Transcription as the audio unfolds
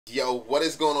Yo, what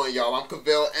is going on, y'all? I'm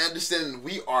Cavell Anderson, and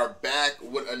we are back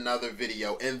with another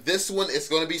video. And this one is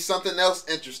going to be something else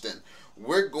interesting.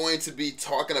 We're going to be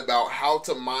talking about how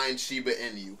to mine Shiba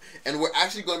Inu. And we're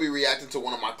actually going to be reacting to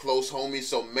one of my close homies,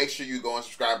 so make sure you go and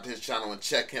subscribe to his channel and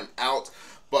check him out.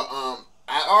 But I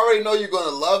already know you're going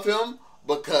to love him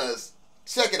because,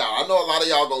 check it out. I know a lot of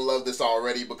y'all going to love this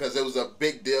already because it was a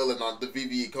big deal in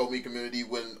the Ecomi community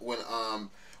when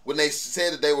they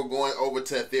said that they were going over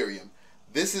to Ethereum.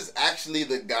 This is actually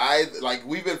the guy, like,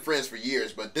 we've been friends for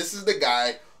years, but this is the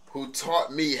guy who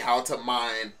taught me how to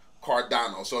mine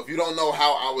Cardano. So if you don't know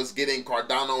how I was getting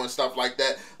Cardano and stuff like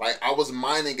that, like, I was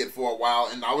mining it for a while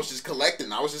and I was just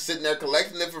collecting. I was just sitting there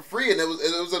collecting it for free, and it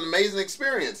was an amazing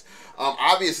experience.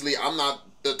 Obviously, I'm not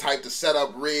the type to set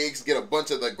up rigs, get a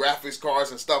bunch of the graphics cards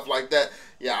and stuff like that.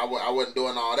 Yeah, I wasn't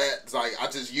doing all that. It's like I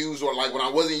just used, or like when I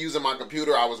wasn't using my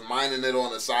computer, I was mining it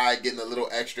on the side, getting a little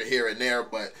extra here and there.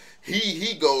 But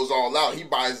he goes all out. He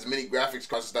buys as many graphics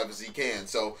cards and stuff as he can.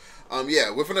 So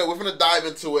yeah, we're gonna dive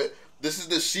into it. This is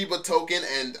the Shiba token,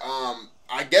 and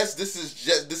I guess this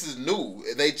is new.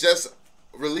 They just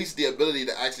released the ability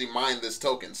to actually mine this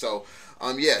token. So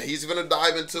yeah, he's gonna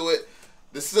dive into it.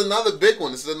 This is another big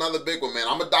one. This is another big one, man.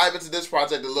 I'm going to dive into this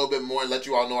project a little bit more and let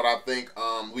you all know what I think.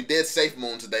 We did Safe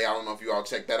Moon today. I don't know if you all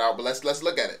checked that out, but let's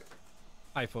look at it.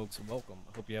 Hi, folks. Welcome.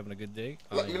 I hope you're having a good day.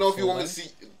 Let me know if you want to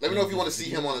see. Let me know if you want to see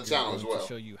him on the channel as well. To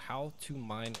show you how to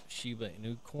mine Shiba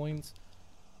Inu coins,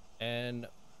 and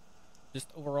just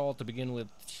overall to begin with,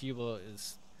 Shiba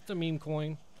it's a meme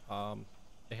coin.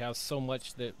 They have so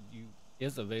much that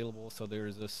is available, so there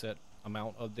is a set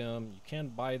amount of them. You can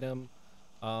buy them.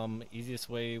 Easiest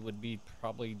way would be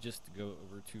probably just to go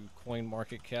over to Coin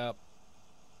Market Cap,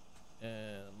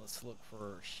 and let's look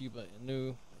for Shiba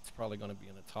Inu. It's probably going to be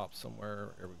in the top somewhere.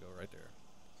 There we go, right there.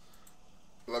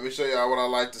 Let me show y'all what I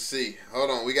like to see.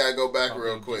 Hold on, we gotta go back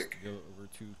real quick. Go over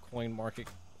to Coin Market.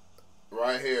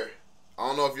 Right here. I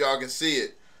don't know if y'all can see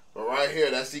it, but right here,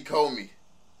 that's Ecomi.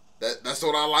 That's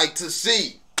what I like to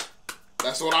see.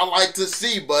 That's what I like to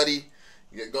see, buddy.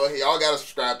 Go ahead, y'all gotta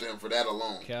subscribe to him for that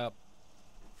alone. Cap.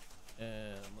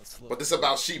 And let's look. But this is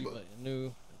about Shiba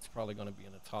Inu. It's probably going to be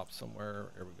in the top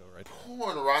somewhere. There we go, right there.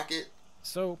 Horn Rocket.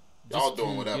 So y'all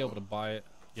doing whatever. Be able to buy it.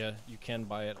 Yeah, you can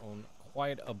buy it on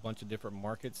quite a bunch of different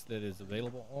markets that is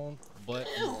available on. But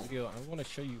in the video, I'm going to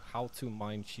show you how to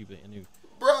mine Shiba Inu.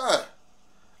 Bruh.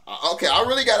 Okay, I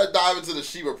really got to dive into the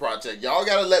Shiba project. Y'all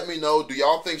got to let me know, do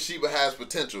y'all think Shiba has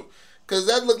potential? Because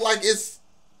that look like it's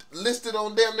listed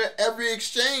on damn near every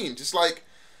exchange. It's like,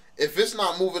 if it's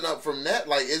not moving up from that,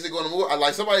 like, is it going to move?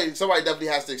 Like, somebody definitely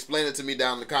has to explain it to me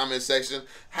down in the comment section.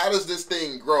 How does this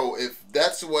thing grow if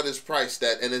that's what it's priced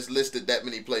at and it's listed that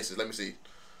many places? Let me see.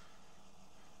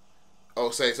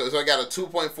 Oh, so I got a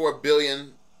 $2.4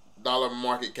 billion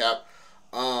market cap.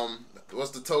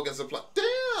 What's the token supply?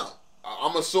 Damn.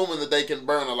 I'm assuming that they can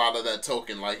burn a lot of that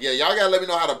token. Like, yeah, y'all got to let me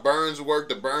know how the burns work,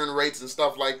 the burn rates and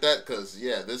stuff like that. Because,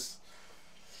 yeah, this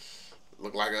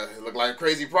look like a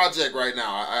crazy project right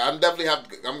now. I'm gonna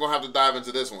have to dive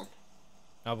into this one.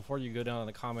 Now, before you go down in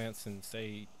the comments and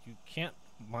say you can't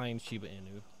mine Shiba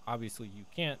Inu, obviously you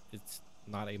can't. It's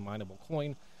not a mineable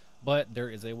coin, but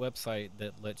there is a website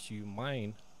that lets you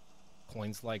mine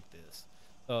coins like this.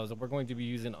 So we're going to be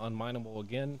using unmineable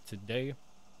again today,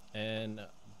 and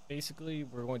basically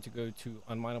we're going to go to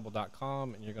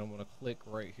unmineable.com, and you're going to want to click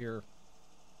right here,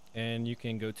 and you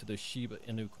can go to the Shiba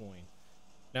Inu coin.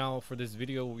 Now, for this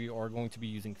video, we are going to be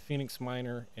using Phoenix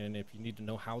Miner, and if you need to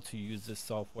know how to use this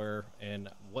software and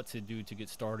what to do to get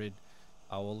started,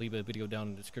 I will leave a video down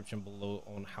in the description below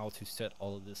on how to set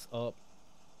all of this up.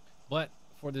 But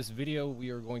for this video, we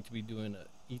are going to be doing an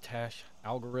ETash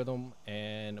algorithm,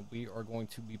 and we are going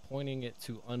to be pointing it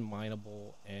to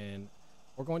unmineable, and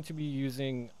we're going to be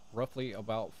using roughly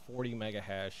about 40 mega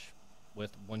hash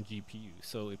with 1 GPU.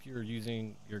 So if you're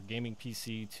using your gaming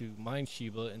PC to mine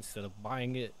Shiba instead of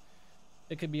buying it,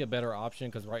 it could be a better option,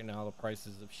 because right now the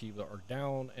prices of Shiba are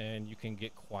down and you can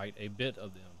get quite a bit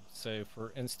of them. So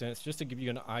for instance, just to give you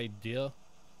an idea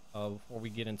of before we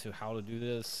get into how to do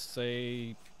this,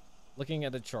 say looking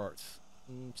at the charts,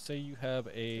 say you have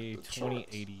a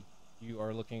 2080, you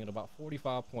are looking at about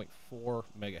 45.4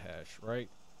 mega hash, right?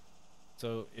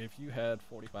 So if you had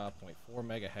 45.4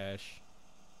 mega hash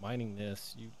mining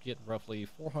this, you get roughly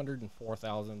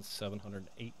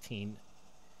 404,718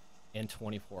 in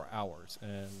 24 hours,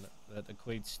 and that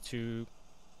equates to,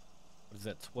 what is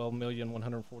that,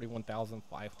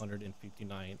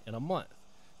 12,141,559 in a month.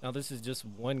 Now this is just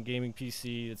one gaming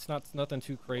PC. It's nothing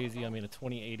too crazy. I mean, a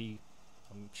 2080,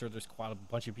 I'm sure there's quite a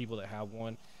bunch of people that have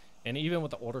one, And even with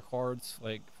the older cards,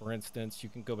 like for instance, you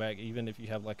can go back, even if you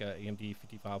have like a AMD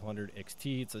 5500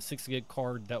 XT, it's a 6 gig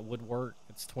card that would work.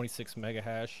 It's 26 mega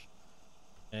hash.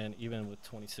 And even with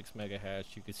 26 mega hash,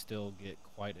 you could still get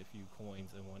quite a few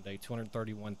coins in one day,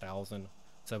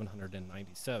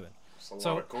 231,797.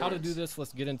 So how to do this,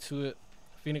 let's get into it.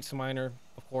 Phoenix Miner,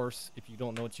 of course, if you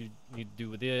don't know what you need to do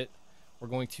with it, we're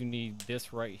going to need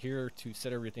this right here to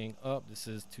set everything up. This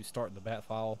is to start the bat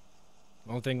file. The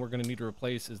only thing we're going to need to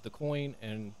replace is the coin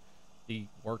and the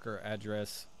worker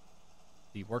address,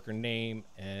 the worker name,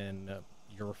 and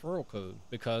your referral code,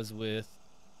 because with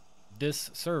this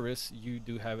service you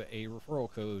do have a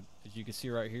referral code. As you can see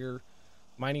right here,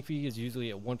 mining fee is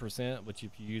usually at 1%, but if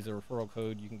you use a referral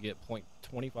code you can get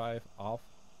 0.25 off,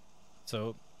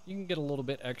 so you can get a little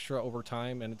bit extra over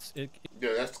time. And yeah,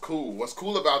 that's cool. What's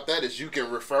cool about that is you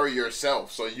can refer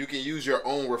yourself, so you can use your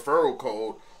own referral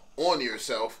code on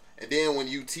yourself, and then when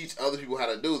you teach other people how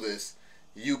to do this,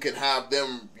 you can have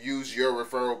them use your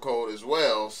referral code as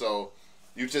well, so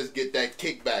you just get that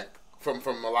kickback from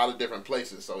a lot of different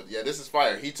places. So yeah, this is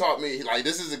fire. He taught me, like,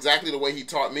 this is exactly the way he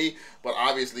taught me, but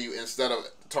obviously instead of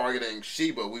targeting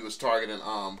Shiba, we was targeting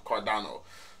Cardano,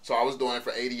 so I was doing it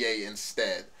for ADA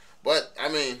instead. But I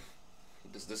mean,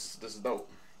 this is dope.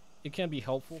 It can be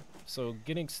helpful. So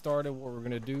getting started, what we're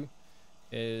going to do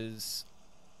is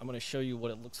I'm going to show you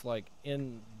what it looks like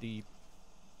in the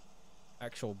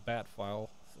actual bat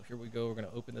file. So here we go. We're going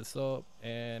to open this up,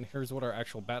 and here's what our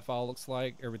actual bat file looks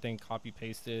like. Everything copy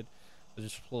pasted. So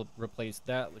just replace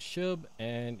that with SHIB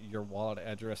and your wallet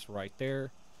address right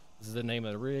there. This is the name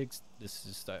of the rigs. This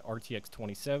is the RTX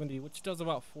 2070, which does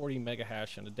about 40 mega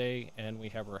hash in a day, and we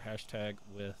have our hashtag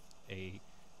with a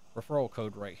referral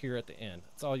code right here at the end.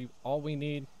 That's all we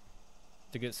need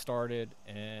to get started,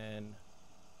 and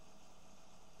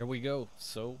here we go.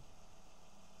 So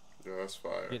yeah, that's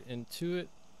fire. Get into it,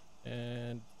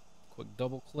 and quick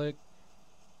double click.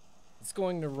 It's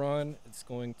going to run. It's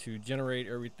going to generate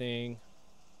everything.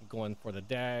 I'm going for the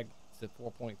DAG. It's at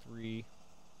 4.3.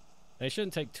 And it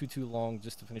shouldn't take too long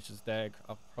just to finish this DAG.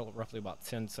 Probably roughly about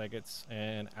 10 seconds.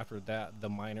 And after that, the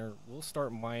miner will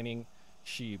start mining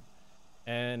SHIB.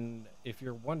 And if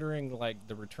you're wondering, like,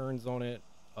 the returns on it,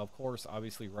 of course,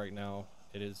 obviously right now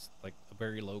it is like a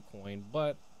very low coin,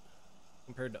 but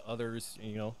compared to others,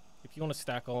 you know, if you want to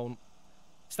stack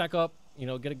up, you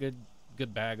know, get a good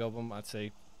bag of them, I'd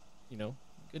say, you know,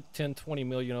 good 10-20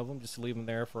 million of them, just leave them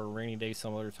there for a rainy day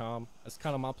some other time. That's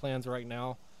kind of my plans right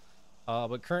now.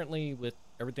 But currently, with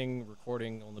everything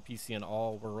recording on the PC and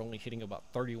all, we're only hitting about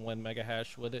 31 mega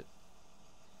hash with it.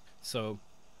 So,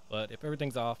 but if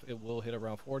everything's off, it will hit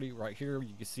around 40. Right here,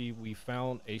 you can see we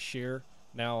found a share.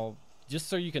 Now, just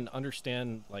so you can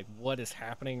understand like what is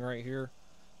happening right here.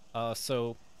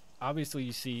 So obviously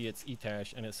you see it's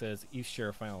Etash and it says ETH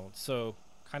share found. So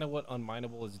kind of what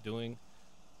Unminable is doing,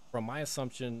 from my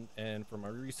assumption and from my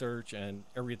research and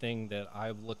everything that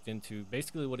I've looked into,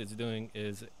 basically what it's doing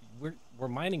is we're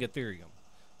mining Ethereum,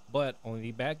 but on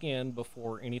the back end,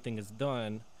 before anything is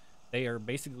done, they are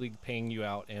basically paying you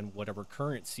out in whatever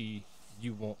currency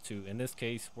you want to. In this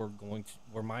case,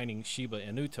 we're mining Shiba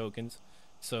Inu tokens,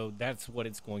 so that's what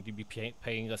it's going to be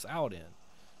paying us out in.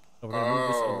 So we're gonna move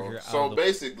this over here so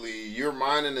basically, you're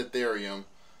mining Ethereum.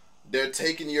 They're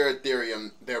taking your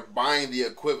Ethereum, they're buying the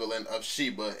equivalent of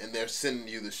Shiba, and they're sending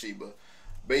you the Shiba.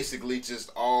 Basically,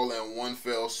 just all in one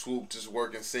fell swoop, just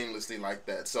working seamlessly like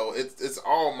that. So it's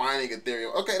all mining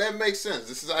Ethereum. Okay, that makes sense.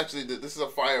 This is a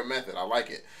fire method. I like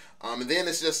it. And then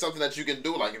it's just something that you can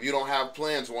do. Like if you don't have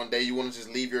plans one day, you want to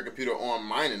just leave your computer on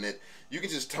mining it, you can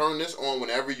just turn this on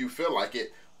whenever you feel like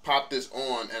it. Pop this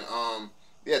on, and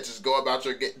yeah, just go about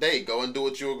your day. Go and do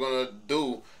what you were gonna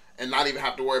do, and not even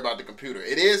have to worry about the computer.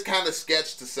 It is kind of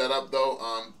sketch to set up though.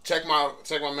 Check my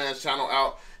man's channel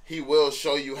out. He will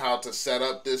show you how to set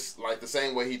up this like the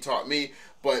same way he taught me.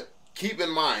 But keep in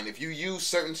mind, if you use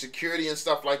certain security and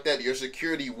stuff like that, your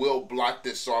security will block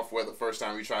this software the first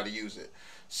time you try to use it.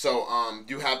 So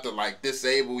you have to like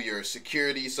disable your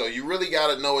security. So you really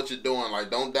got to know what you're doing.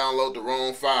 Like don't download the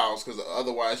wrong files, because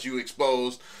otherwise you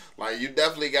exposed. Like you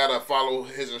definitely got to follow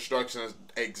his instructions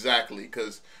exactly,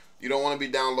 because you don't want to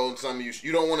be downloading something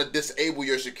you don't want to disable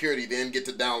your security, then get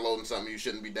to downloading something you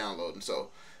shouldn't be downloading. So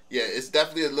yeah, it's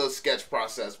definitely a little sketch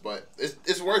process, but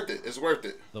it's worth it. It's worth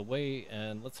it. The way,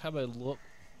 and let's have a look,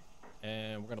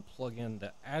 and we're gonna plug in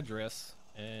the address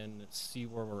and see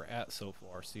where we're at so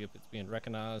far. See if it's being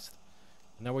recognized.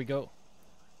 And there we go.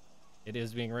 It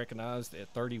is being recognized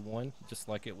at 31, just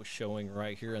like it was showing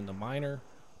right here in the miner,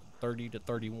 30 to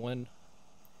 31,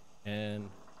 and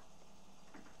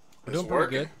we're doing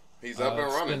pretty good. He's up and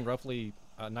running. It's been roughly,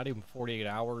 not even 48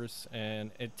 hours,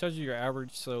 and it tells you your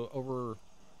average. So over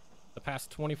the past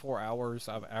 24 hours,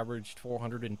 I've averaged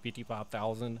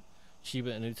 455,000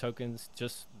 Shiba Inu tokens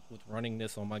just with running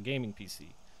this on my gaming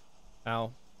PC.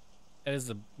 Now, it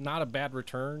is not a bad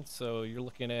return. So you're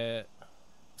looking at,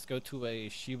 let's go to a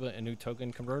Shiba Inu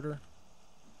token converter.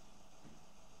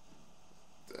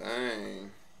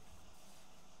 Dang.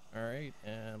 All right,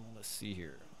 and let's see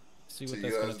here. See what To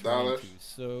that's going US to turn dollars? into.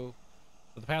 So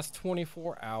for the past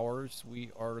 24 hours,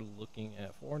 we are looking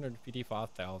at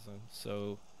 455,000.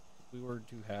 So if we were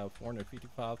to have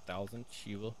 455,000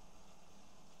 Shiba,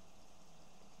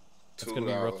 that's going to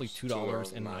be roughly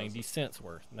 $2.90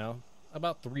 worth. Now,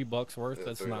 about $3 worth. Yeah,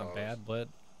 That's $3. not bad, but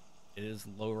it is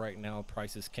low right now.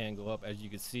 Prices can go up, as you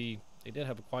can see. They did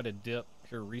have quite a dip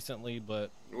here recently, but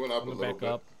It went up a coming little back bit.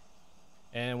 up.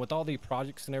 And with all the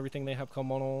projects and everything they have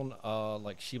come on,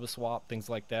 like Shiba Swap, things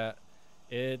like that,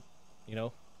 it, you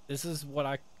know, this is what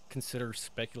I consider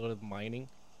speculative mining.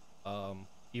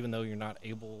 Even though you're not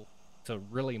able to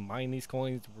really mine these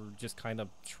coins, we're just kind of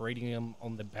trading them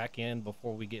on the back end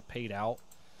before we get paid out.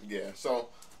 Yeah. So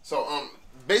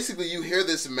basically, you hear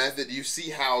this method, you see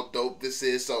how dope this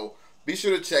is. So be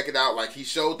sure to check it out. Like, he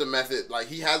showed the method. Like,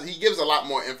 he gives a lot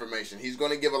more information. He's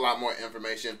going to give a lot more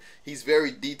information. He's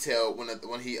very detailed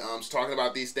when he's talking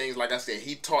about these things. Like I said,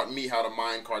 he taught me how to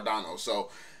mine Cardano, so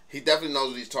he definitely knows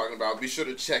what he's talking about. Be sure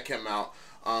to check him out.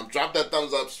 Drop that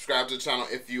thumbs up, subscribe to the channel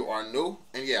if you are new,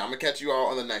 and yeah, I'm gonna catch you all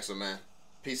on the next one, man.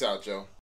 Peace out, Joe.